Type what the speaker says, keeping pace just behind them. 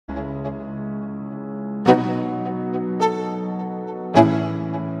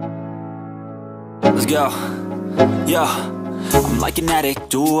Let's go. Yo, I'm like an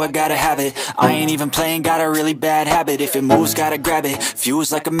addict, do I gotta have it. I ain't even playing, got a really bad habit. If it moves, gotta grab it,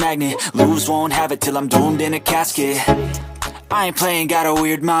 fuse like a magnet. Lose, won't have it till I'm doomed in a casket. I ain't playing, got a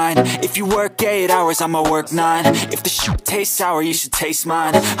weird mind. If you work 8 hours, I'ma work 9. If the shit tastes sour, you should taste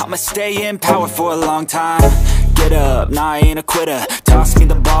mine. I'ma stay in power for a long time. Get up, nah, I ain't a quitter. Toss me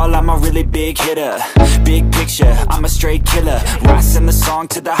the ball, I'm a really big hitter. Big picture, I'm a straight killer. Rising the song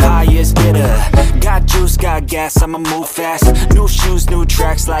to the highest bidder. Got juice, got gas, I'ma move fast. New shoes, new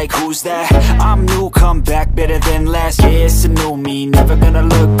tracks, like who's that? I'm new, come back, better than last. Yeah, it's a new me, never gonna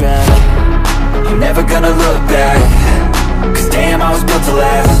look back. I'm never gonna look back. Cause damn, I was built to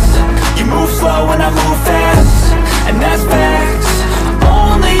last. You move slow and I move fast, and that's facts.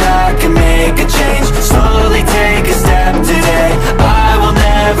 Only I can make a change. Slowly take a step today. I will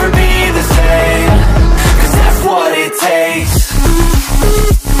never be the same. Cause that's what it takes.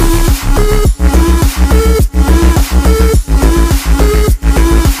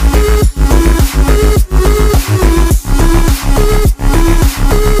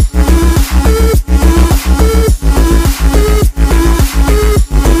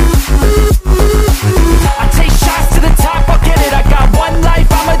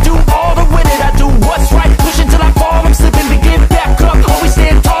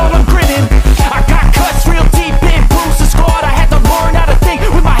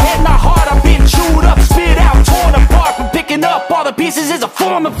 Pieces is a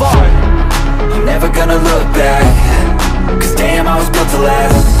form of art. I'm never gonna look back. Cause damn, I was built to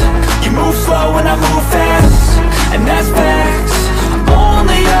last. You move slow and I move fast, and that's facts.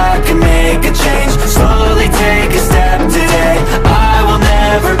 Only I can make a change. Slowly take a step today. I will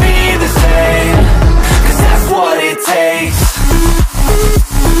never be the same. Cause that's what it takes.